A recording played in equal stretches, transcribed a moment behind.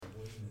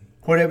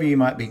Whatever you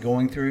might be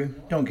going through,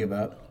 don't give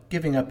up.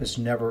 Giving up is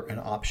never an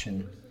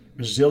option.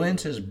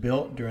 Resilience is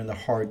built during the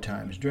hard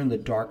times, during the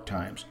dark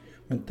times,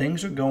 when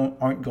things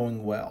aren't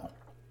going well.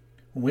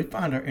 When we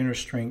find our inner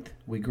strength,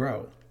 we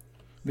grow.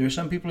 There are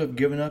some people who have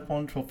given up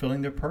on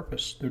fulfilling their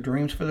purpose, their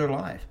dreams for their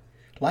life.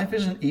 Life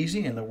isn't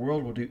easy, and the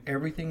world will do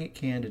everything it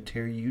can to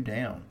tear you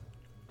down.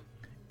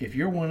 If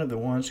you're one of the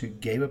ones who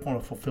gave up on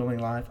a fulfilling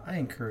life, I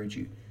encourage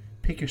you,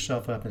 pick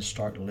yourself up and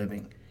start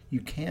living.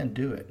 You can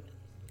do it.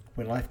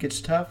 When life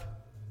gets tough,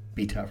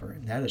 be tougher,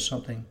 and that is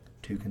something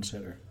to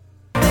consider.